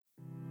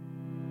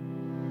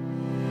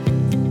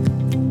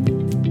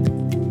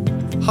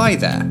Hi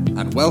there,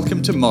 and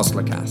welcome to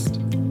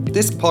Moslercast.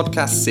 This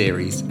podcast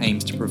series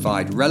aims to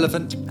provide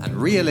relevant and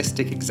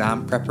realistic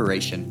exam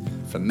preparation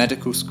for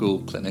medical school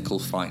clinical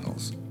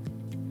finals.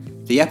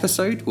 The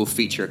episode will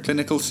feature a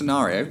clinical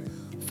scenario,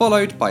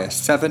 followed by a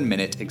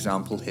 7-minute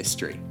example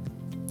history.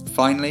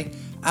 Finally,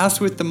 as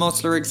with the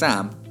Mosler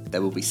exam,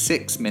 there will be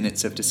 6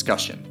 minutes of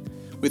discussion,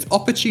 with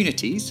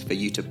opportunities for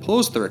you to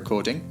pause the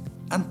recording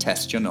and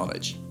test your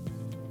knowledge.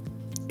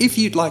 If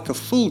you'd like a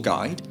full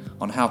guide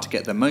on how to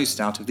get the most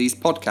out of these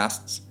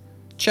podcasts,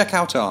 check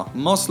out our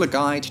Mosler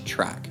Guide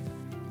track.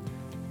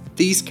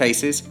 These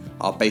cases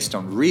are based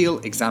on real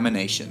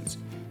examinations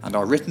and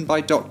are written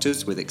by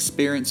doctors with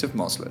experience of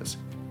Moslers.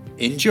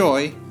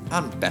 Enjoy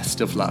and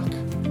best of luck.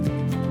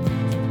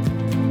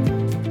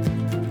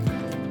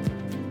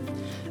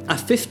 A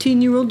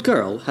 15-year-old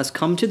girl has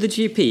come to the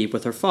GP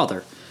with her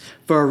father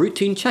for a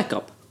routine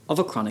checkup of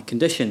a chronic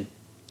condition.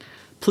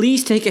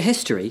 Please take a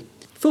history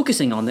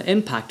focusing on the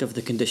impact of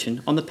the condition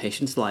on the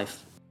patient's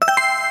life.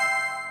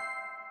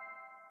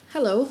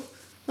 Hello,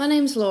 my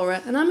name's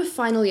Laura and I'm a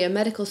final year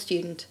medical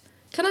student.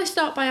 Can I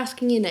start by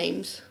asking your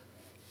names?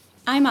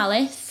 I'm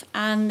Alice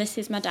and this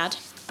is my dad.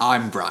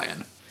 I'm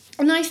Brian.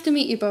 Nice to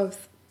meet you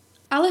both.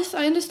 Alice,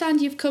 I understand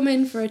you've come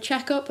in for a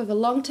checkup of a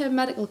long-term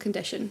medical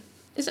condition.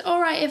 Is it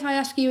alright if I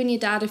ask you and your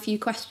dad a few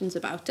questions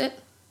about it?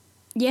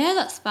 Yeah,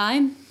 that's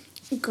fine.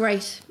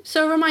 Great.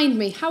 So remind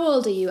me, how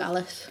old are you,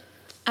 Alice?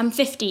 I'm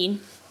 15.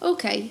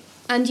 Okay,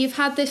 and you've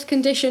had this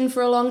condition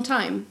for a long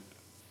time?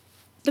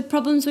 The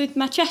problems with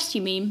my chest,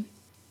 you mean?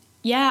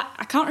 Yeah,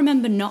 I can't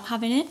remember not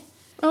having it.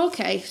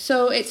 Okay,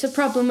 so it's a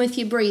problem with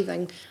your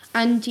breathing,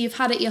 and you've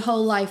had it your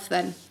whole life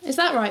then. Is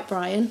that right,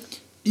 Brian?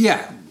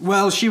 Yeah,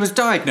 well, she was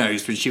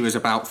diagnosed when she was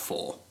about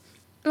 4.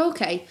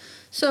 Okay,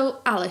 so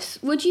Alice,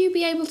 would you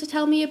be able to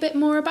tell me a bit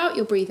more about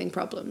your breathing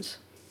problems?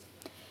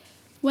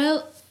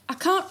 Well, I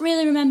can't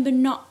really remember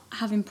not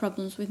having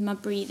problems with my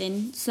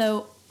breathing,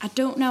 so I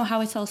don't know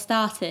how it all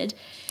started,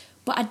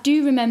 but I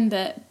do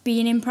remember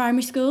being in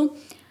primary school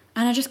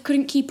and I just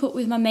couldn't keep up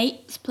with my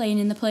mates playing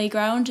in the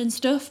playground and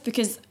stuff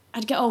because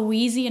I'd get all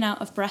wheezy and out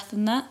of breath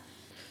and that.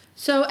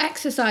 So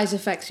exercise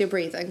affects your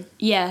breathing?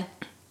 Yeah.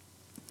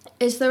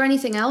 Is there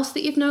anything else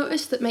that you've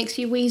noticed that makes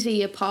you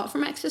wheezy apart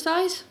from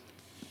exercise?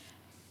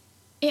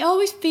 It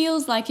always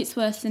feels like it's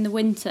worse in the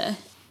winter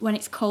when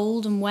it's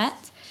cold and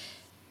wet,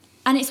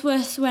 and it's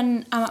worse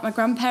when I'm at my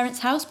grandparents'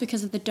 house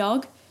because of the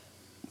dog.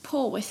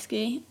 Poor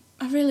Whiskey.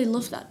 I really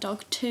love that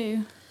dog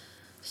too.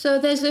 So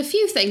there's a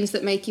few things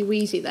that make you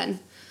wheezy then.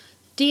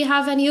 Do you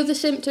have any other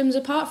symptoms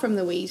apart from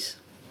the wheeze?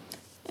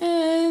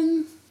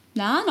 Nah,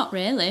 not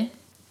really.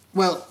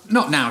 Well,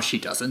 not now she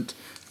doesn't,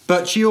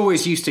 but she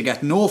always used to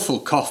get an awful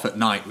cough at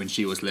night when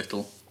she was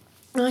little.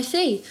 I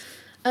see.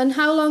 And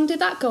how long did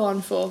that go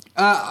on for?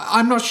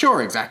 I'm not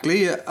sure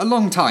exactly, a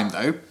long time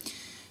though.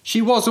 She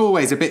was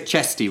always a bit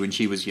chesty when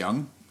she was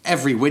young.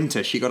 Every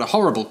winter she got a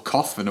horrible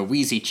cough and a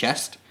wheezy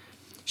chest.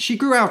 She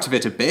grew out of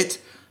it a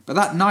bit, but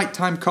that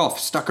nighttime cough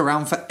stuck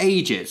around for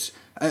ages,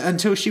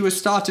 until she was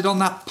started on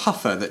that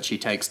puffer that she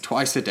takes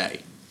twice a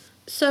day.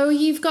 So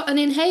you've got an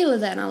inhaler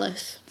then,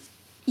 Alice?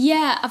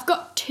 Yeah, I've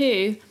got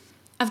 2.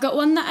 I've got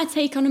one that I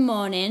take on a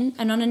morning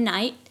and on a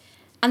night,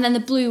 and then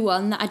the blue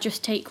one that I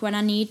just take when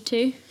I need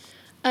to.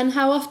 And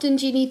how often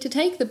do you need to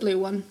take the blue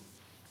one?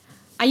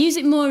 I use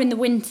it more in the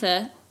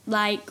winter,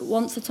 like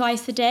once or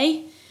twice a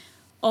day,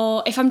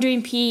 or if I'm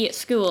doing PE at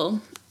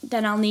school,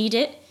 then I'll need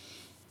it.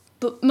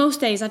 But most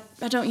days I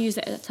don't use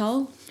it at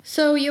all.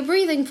 So your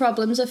breathing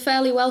problems are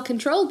fairly well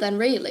controlled then,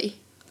 really?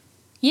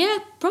 Yeah,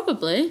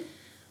 probably.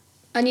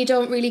 And you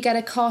don't really get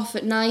a cough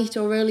at night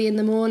or early in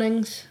the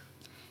mornings?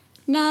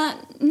 Nah,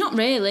 not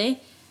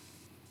really.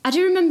 I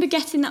do remember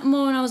getting that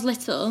more when I was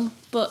little,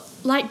 but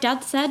like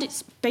Dad said,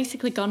 it's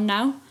basically gone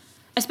now.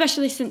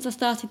 Especially since I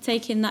started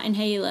taking that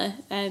inhaler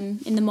in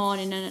the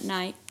morning and at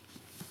night.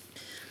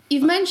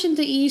 You've mentioned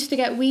that you used to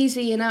get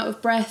wheezy and out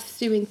of breath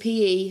doing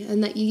PE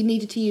and that you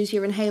needed to use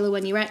your inhaler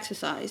when you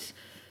exercise.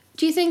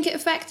 Do you think it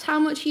affects how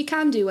much you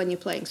can do when you're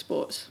playing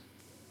sports?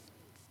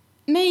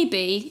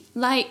 Maybe.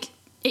 Like,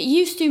 it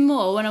used to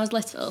more when I was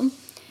little.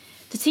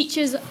 The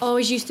teachers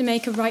always used to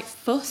make a right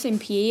fuss in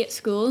PE at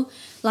school,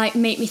 like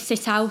make me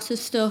sit out of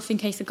stuff in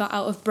case I got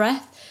out of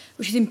breath,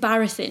 which is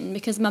embarrassing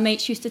because my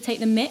mates used to take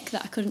the mick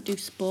that I couldn't do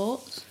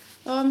sports.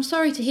 Oh, I'm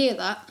sorry to hear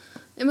that.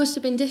 It must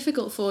have been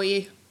difficult for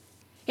you.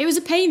 It was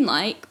a pain,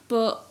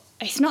 but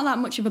it's not that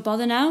much of a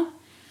bother now.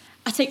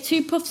 I take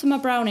 2 puffs of my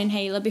brown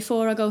inhaler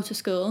before I go to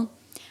school,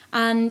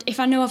 and if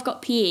I know I've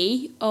got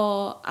PE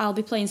or I'll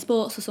be playing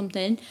sports or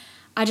something,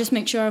 I just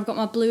make sure I've got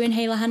my blue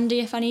inhaler handy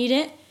if I need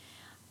it.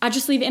 I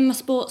just leave it in my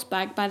sports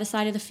bag by the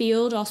side of the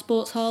field or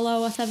sports hall or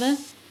whatever.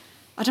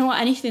 I don't want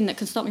anything that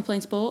can stop me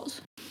playing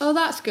sports. Oh,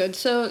 that's good.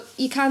 So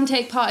you can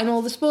take part in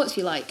all the sports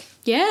you like?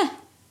 Yeah.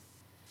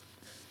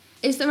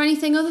 Is there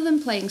anything other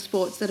than playing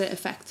sports that it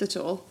affects at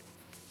all?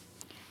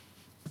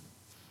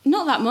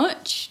 Not that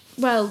much.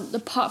 Well,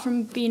 apart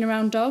from being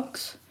around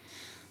dogs.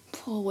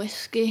 Poor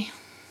Whiskey.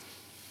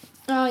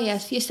 Oh,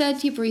 yes. You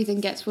said your breathing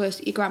gets worse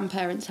at your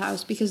grandparents'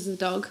 house because of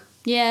the dog.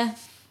 Yeah.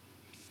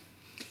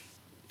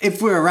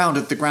 If we're around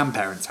at the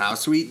grandparents'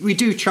 house, we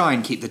do try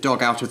and keep the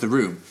dog out of the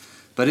room,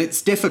 but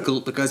it's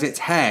difficult because its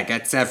hair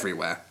gets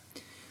everywhere.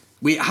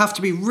 We have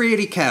to be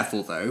really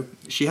careful, though.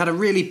 She had a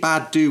really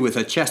bad do with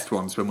her chest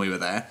once when we were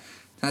there.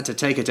 Had to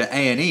take her to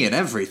A&E and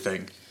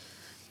everything.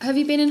 Have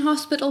you been in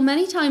hospital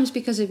many times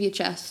because of your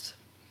chest?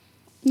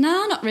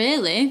 No, not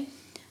really.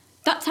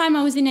 That time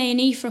I was in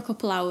A&E for a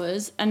couple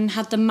hours and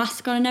had the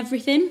mask on and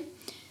everything.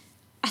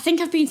 I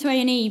think I've been to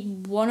A&E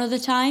one other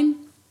time.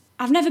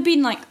 I've never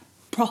been,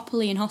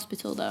 properly in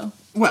hospital, though.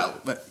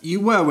 Well, you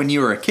were when you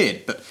were a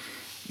kid, but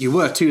you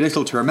were too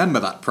little to remember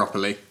that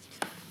properly.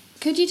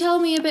 Could you tell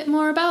me a bit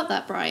more about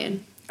that,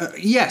 Brian?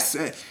 Yes,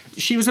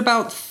 she was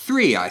about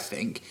 3, I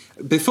think,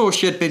 before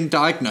she had been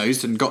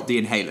diagnosed and got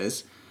the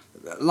inhalers.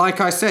 Like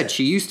I said,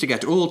 she used to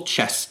get all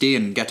chesty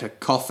and get a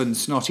cough and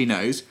snotty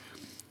nose.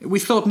 We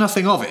thought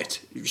nothing of it.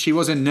 She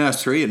was in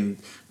nursery and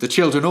the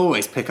children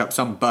always pick up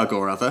some bug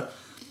or other.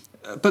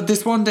 But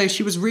this one day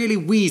she was really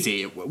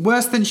wheezy,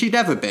 worse than she'd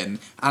ever been,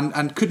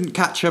 and couldn't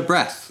catch her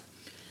breath.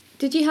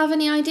 Did you have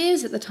any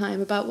ideas at the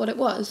time about what it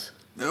was?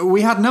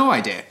 We had no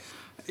idea.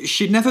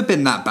 She'd never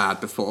been that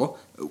bad before.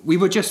 We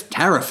were just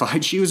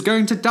terrified she was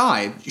going to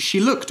die. She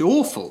looked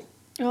awful.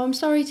 Oh, I'm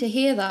sorry to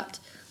hear that.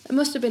 It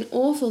must have been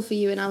awful for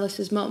you and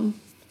Alice's mum.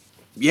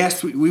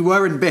 Yes, we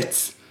were in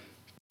bits.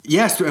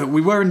 Yes,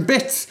 we were in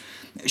bits.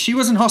 She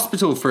was in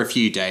hospital for a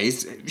few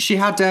days. She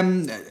had,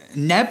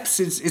 nebs,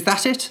 is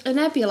that it? A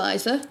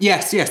nebulizer?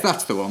 Yes,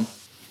 that's the one.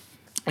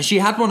 She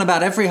had one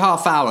about every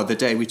half hour the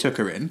day we took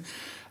her in,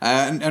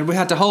 and we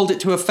had to hold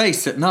it to her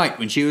face at night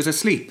when she was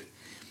asleep.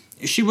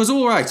 She was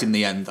all right in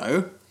the end,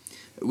 though.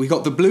 We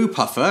got the blue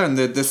puffer and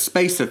the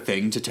spacer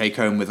thing to take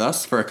home with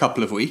us for a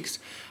couple of weeks,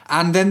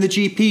 and then the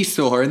GP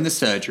saw her in the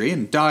surgery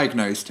and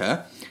diagnosed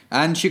her,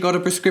 and she got a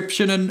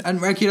prescription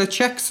and regular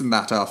checks and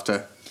that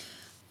after.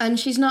 And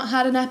she's not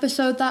had an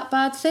episode that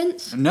bad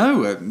since?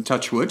 No,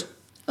 touch wood.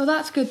 Oh,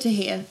 that's good to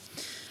hear.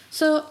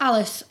 So,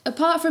 Alice,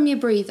 apart from your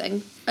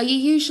breathing, are you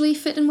usually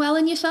fit and well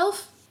in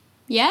yourself?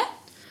 Yeah?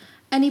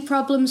 Any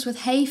problems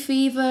with hay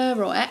fever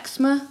or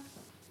eczema?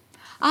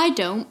 I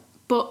don't,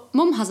 but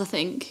Mum has, I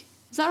think.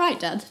 Is that right,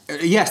 Dad?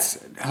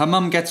 Yes, her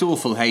mum gets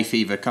awful hay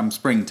fever come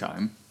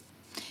springtime.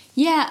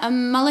 Yeah,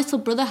 and my little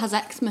brother has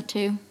eczema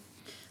too.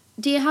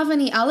 Do you have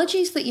any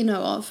allergies that you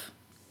know of?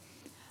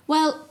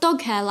 Well,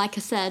 dog hair, like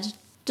I said.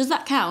 Does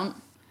that count?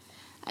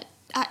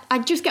 I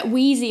just get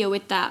wheezier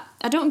with that.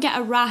 I don't get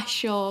a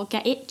rash or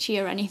get itchy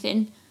or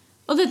anything.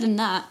 Other than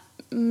that,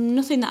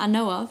 nothing that I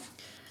know of.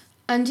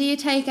 And do you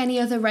take any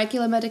other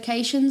regular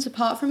medications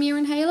apart from your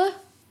inhaler?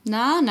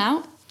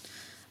 No.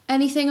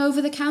 Anything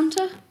over the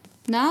counter?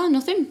 No,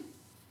 nothing.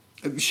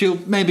 She'll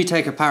maybe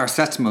take a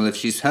paracetamol if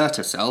she's hurt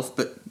herself,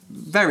 but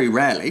very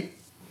rarely.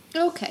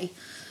 Okay.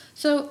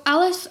 So,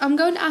 Alice, I'm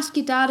going to ask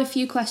your dad a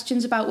few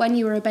questions about when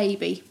you were a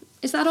baby.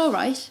 Is that all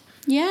right?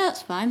 Yeah,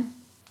 that's fine.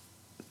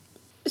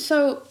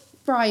 So,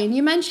 Brian,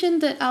 you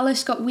mentioned that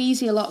Alice got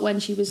wheezy a lot when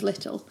she was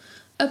little.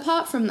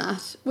 Apart from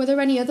that, were there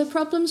any other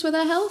problems with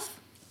her health?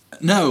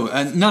 No,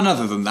 none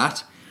other than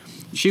that.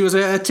 She was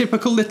a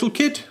typical little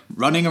kid,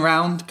 running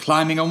around,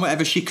 climbing on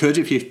whatever she could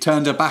if you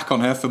turned her back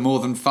on her for more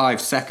than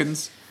 5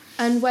 seconds.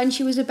 And when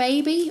she was a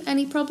baby,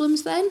 any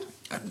problems then?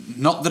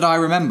 Not that I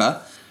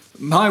remember.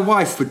 My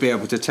wife would be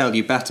able to tell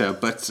you better,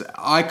 but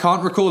I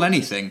can't recall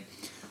anything.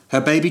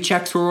 Her baby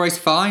checks were always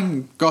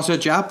fine, got her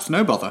jabs,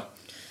 no bother.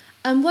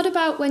 And what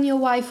about when your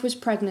wife was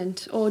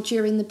pregnant or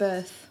during the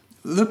birth?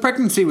 The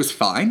pregnancy was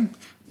fine.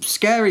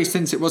 Scary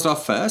since it was our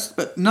first,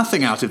 but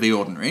nothing out of the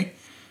ordinary.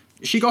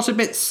 She got a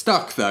bit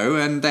stuck, though,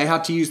 and they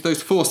had to use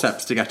those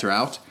forceps to get her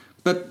out.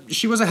 But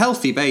she was a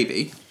healthy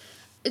baby.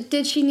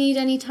 Did she need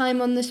any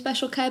time on the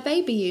special care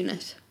baby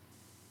unit?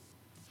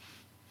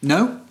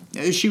 No,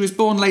 she was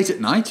born late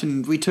at night,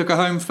 and we took her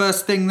home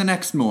first thing the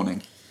next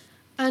morning.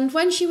 And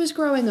when she was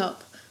growing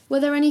up, were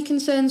there any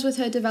concerns with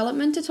her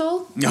development at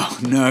all? Oh,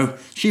 no,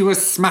 she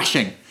was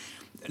smashing.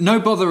 No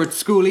bother at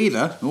school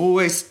either,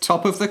 always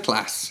top of the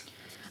class.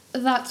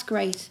 That's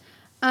great.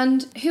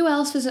 And who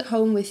else is at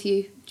home with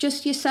you?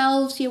 Just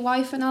yourselves, your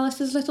wife and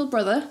Alice's little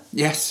brother?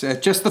 Yes,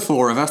 just the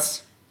 4 of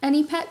us.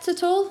 Any pets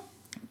at all?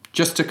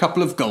 Just a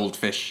couple of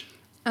goldfish.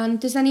 And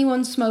does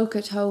anyone smoke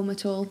at home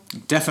at all?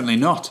 Definitely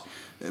not.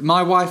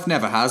 My wife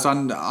never has,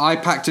 and I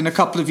packed in a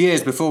couple of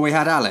years before we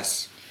had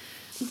Alice.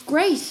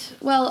 Great.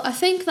 Well, I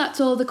think that's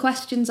all the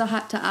questions I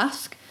had to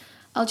ask.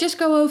 I'll just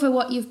go over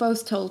what you've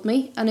both told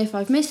me, and if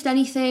I've missed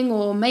anything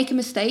or make a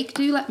mistake,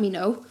 do let me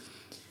know.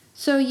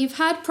 So you've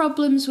had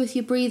problems with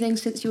your breathing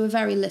since you were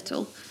very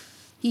little.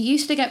 You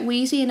used to get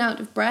wheezy and out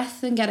of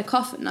breath and get a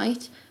cough at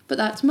night, but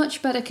that's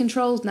much better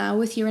controlled now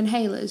with your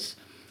inhalers.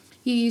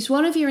 You use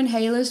one of your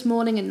inhalers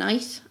morning and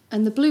night,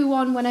 and the blue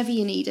one whenever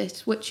you need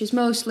it, which is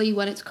mostly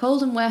when it's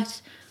cold and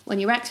wet, when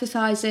you're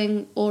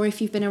exercising, or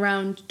if you've been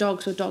around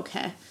dogs or dog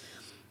hair.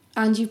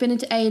 And you've been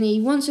into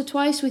A&E once or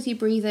twice with your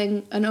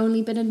breathing and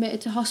only been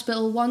admitted to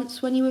hospital once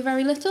when you were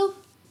very little?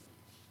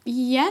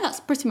 Yeah,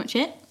 that's pretty much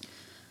it.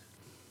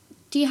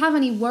 Do you have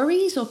any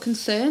worries or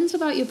concerns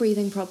about your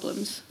breathing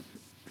problems?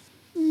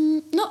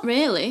 Not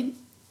really.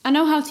 I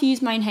know how to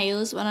use my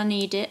inhalers when I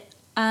need it,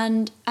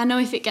 and I know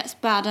if it gets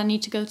bad I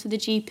need to go to the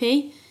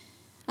GP.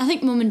 I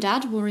think Mum and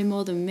Dad worry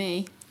more than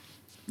me.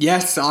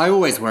 Yes, I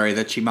always worry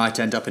that she might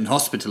end up in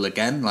hospital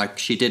again, like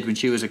she did when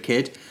she was a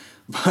kid.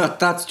 But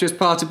that's just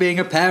part of being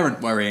a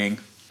parent worrying.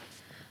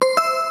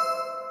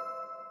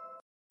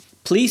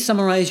 Please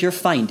summarise your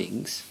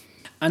findings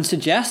and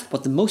suggest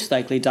what the most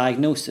likely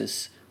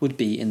diagnosis would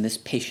be in this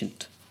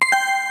patient.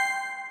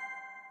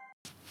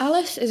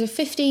 Alice is a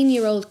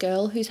 15-year-old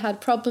girl who's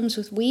had problems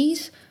with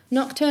wheeze,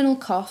 nocturnal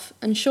cough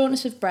and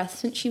shortness of breath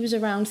since she was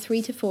around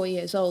 3 to 4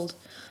 years old.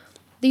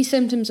 These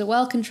symptoms are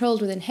well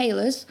controlled with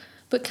inhalers,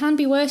 but can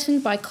be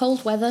worsened by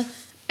cold weather,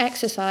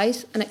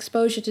 exercise and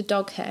exposure to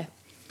dog hair.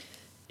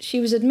 She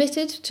was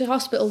admitted to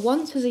hospital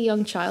once as a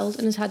young child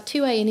and has had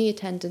 2 A&E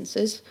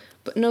attendances,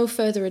 but no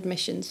further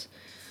admissions.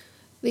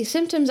 The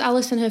symptoms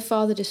Alice and her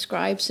father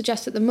describe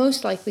suggest that the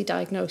most likely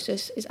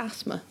diagnosis is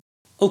asthma.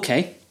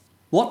 Okay,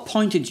 what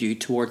pointed you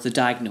towards the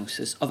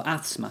diagnosis of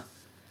asthma?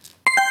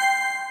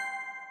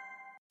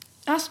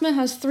 Asthma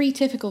has 3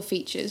 typical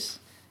features: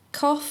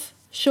 cough,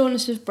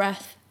 shortness of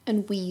breath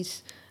and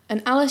wheeze,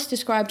 and Alice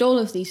described all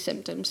of these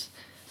symptoms.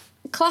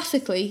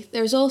 Classically,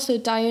 there is also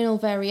diurnal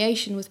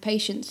variation with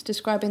patients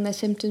describing their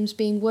symptoms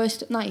being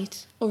worst at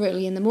night or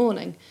early in the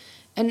morning,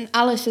 and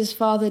Alice's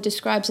father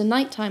describes a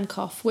nighttime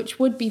cough, which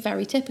would be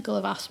very typical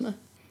of asthma.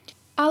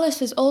 Alice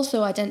has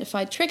also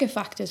identified trigger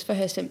factors for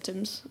her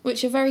symptoms,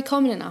 which are very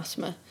common in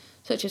asthma,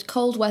 such as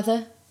cold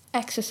weather,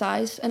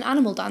 exercise and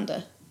animal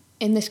dander,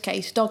 in this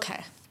case dog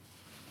hair.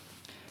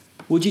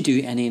 Would you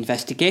do any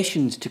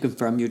investigations to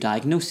confirm your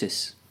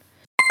diagnosis?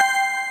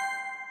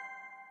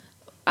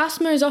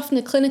 Asthma is often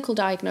a clinical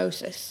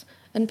diagnosis,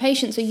 and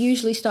patients are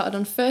usually started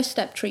on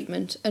first-step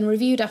treatment and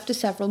reviewed after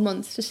several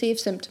months to see if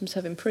symptoms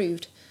have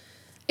improved.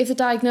 If the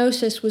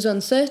diagnosis was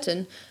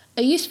uncertain,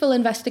 a useful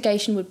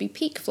investigation would be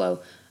peak flow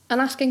and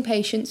asking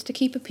patients to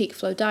keep a peak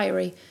flow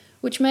diary,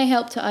 which may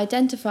help to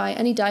identify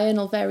any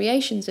diurnal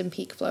variations in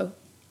peak flow.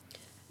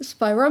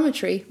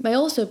 Spirometry may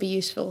also be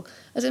useful,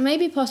 as it may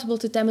be possible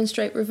to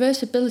demonstrate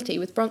reversibility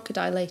with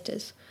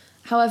bronchodilators.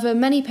 However,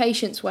 many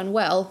patients, when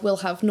well, will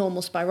have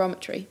normal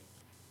spirometry.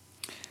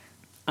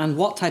 And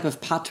what type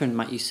of pattern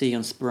might you see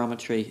on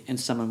spirometry in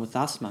someone with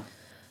asthma?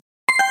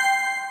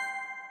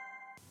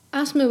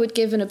 Asthma would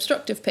give an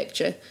obstructive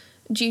picture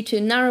due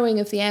to narrowing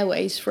of the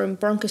airways from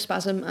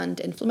bronchospasm and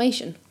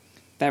inflammation.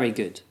 Very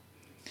good.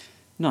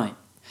 Now,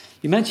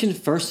 you mentioned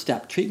first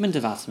step treatment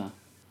of asthma.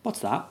 What's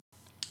that?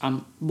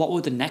 And what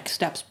would the next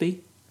steps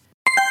be?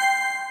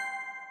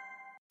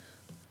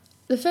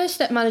 The first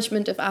step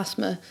management of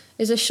asthma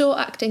is a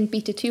short-acting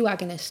beta-2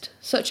 agonist,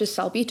 such as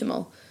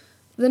salbutamol.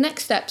 The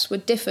next steps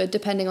would differ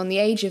depending on the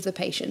age of the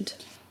patient.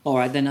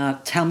 Alright, then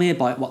tell me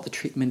about what the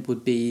treatment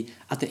would be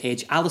at the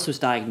age Alice was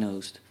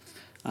diagnosed,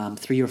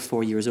 3 or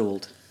 4 years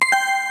old.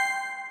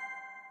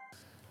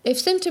 If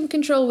symptom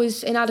control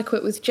was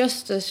inadequate with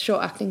just a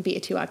short-acting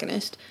beta-2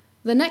 agonist,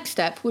 the next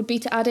step would be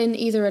to add in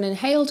either an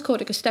inhaled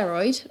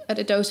corticosteroid at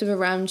a dose of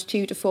around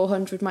 200 to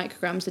 400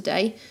 micrograms a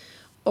day,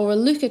 or a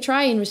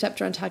leukotriene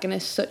receptor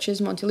antagonist such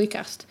as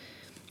montelukast.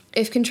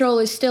 If control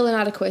is still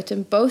inadequate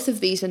and both of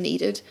these are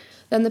needed,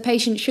 then the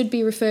patient should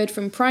be referred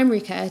from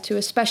primary care to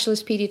a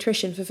specialist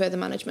paediatrician for further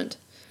management.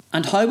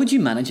 And how would you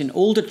manage an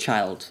older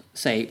child,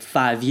 say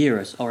 5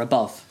 years or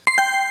above?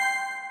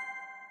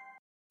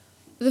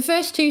 The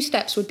first 2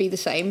 steps would be the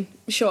same,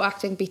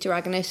 short-acting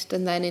beta-agonist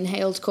and then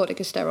inhaled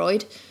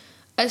corticosteroid.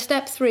 At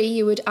step 3,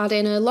 you would add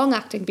in a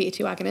long-acting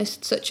beta-2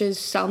 agonist, such as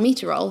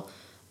salmeterol,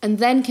 and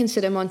then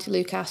consider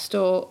montelukast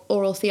or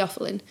oral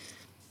theophylline.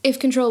 If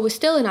control was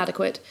still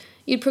inadequate,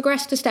 you'd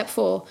progress to step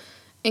 4,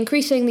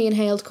 increasing the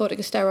inhaled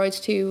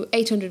corticosteroids to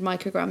 800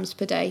 micrograms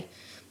per day.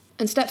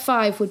 And step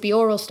 5 would be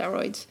oral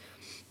steroids.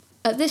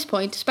 At this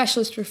point,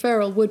 specialist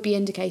referral would be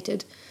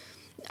indicated.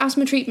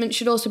 Asthma treatment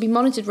should also be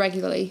monitored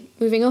regularly,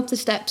 moving up the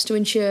steps to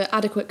ensure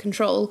adequate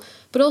control,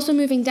 but also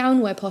moving down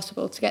where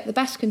possible to get the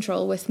best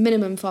control with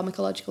minimum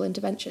pharmacological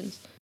interventions.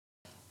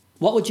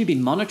 What would you be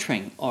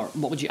monitoring, or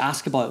what would you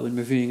ask about when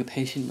reviewing a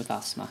patient with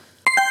asthma?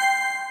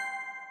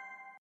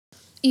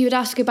 You would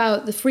ask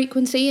about the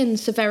frequency and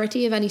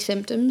severity of any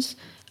symptoms,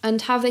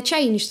 and have they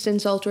changed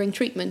since altering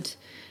treatment.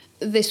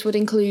 This would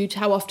include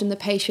how often the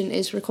patient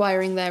is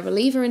requiring their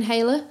reliever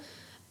inhaler,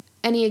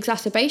 any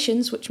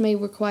exacerbations which may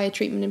require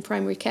treatment in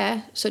primary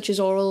care, such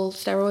as oral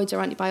steroids or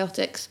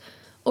antibiotics,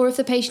 or if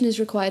the patient has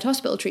required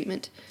hospital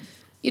treatment.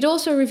 You'd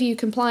also review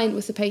compliance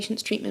with the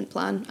patient's treatment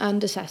plan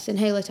and assess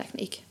inhaler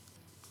technique.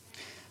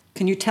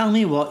 Can you tell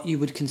me what you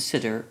would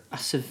consider a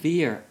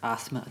severe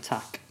asthma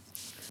attack?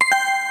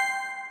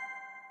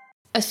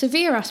 A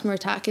severe asthma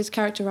attack is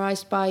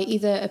characterised by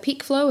either a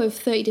peak flow of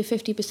 30 to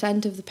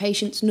 50% of the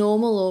patient's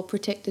normal or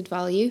predicted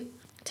value,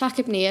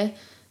 tachypnea,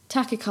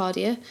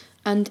 tachycardia,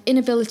 and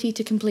inability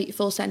to complete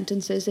full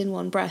sentences in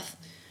one breath.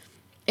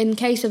 In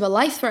case of a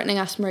life-threatening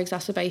asthma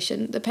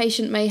exacerbation, the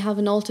patient may have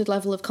an altered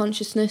level of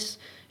consciousness,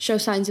 show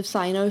signs of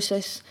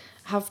cyanosis,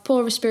 have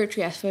poor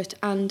respiratory effort,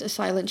 and a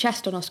silent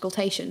chest on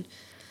auscultation.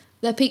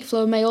 Their peak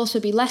flow may also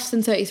be less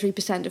than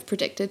 33% of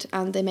predicted,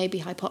 and they may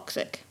be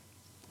hypoxic.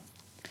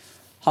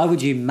 How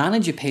would you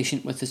manage a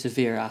patient with a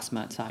severe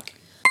asthma attack?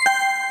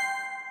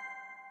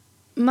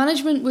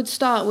 Management would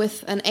start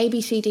with an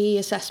ABCDE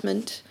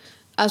assessment,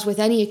 as with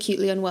any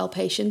acutely unwell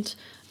patient,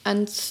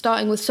 and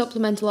starting with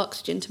supplemental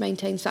oxygen to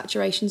maintain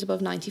saturations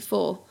above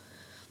 94.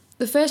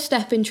 The first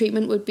step in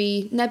treatment would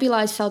be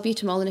nebulized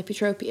salbutamol and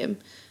ipratropium.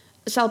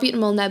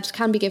 Salbutamol nebs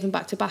can be given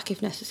back-to-back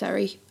if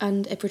necessary,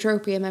 and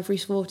ipratropium every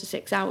 4 to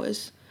 6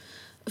 hours.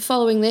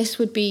 Following this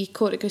would be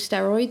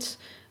corticosteroids,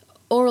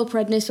 oral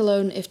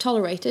prednisolone if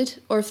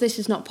tolerated, or if this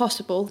is not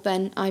possible,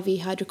 then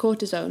IV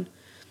hydrocortisone.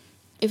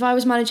 If I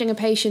was managing a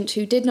patient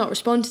who did not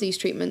respond to these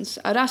treatments,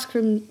 I'd ask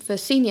them for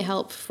senior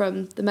help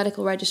from the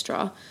medical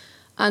registrar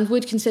and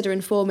would consider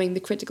informing the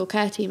critical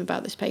care team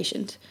about this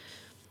patient.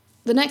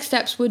 The next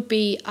steps would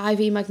be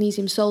IV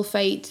magnesium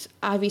sulfate,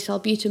 IV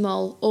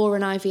salbutamol, or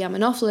an IV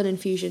aminophylline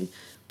infusion,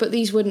 but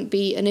these wouldn't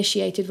be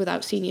initiated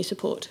without senior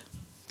support.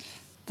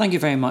 Thank you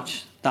very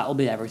much. That'll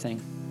be everything.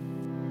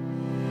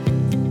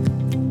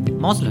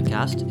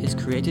 Moslacast is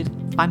created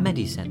by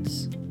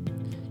Medisense.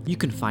 You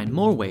can find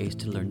more ways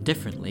to learn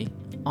differently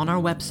on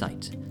our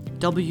website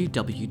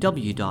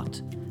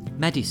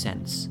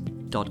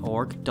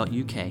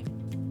www.medisense.org.uk.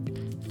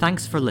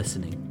 Thanks for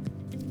listening.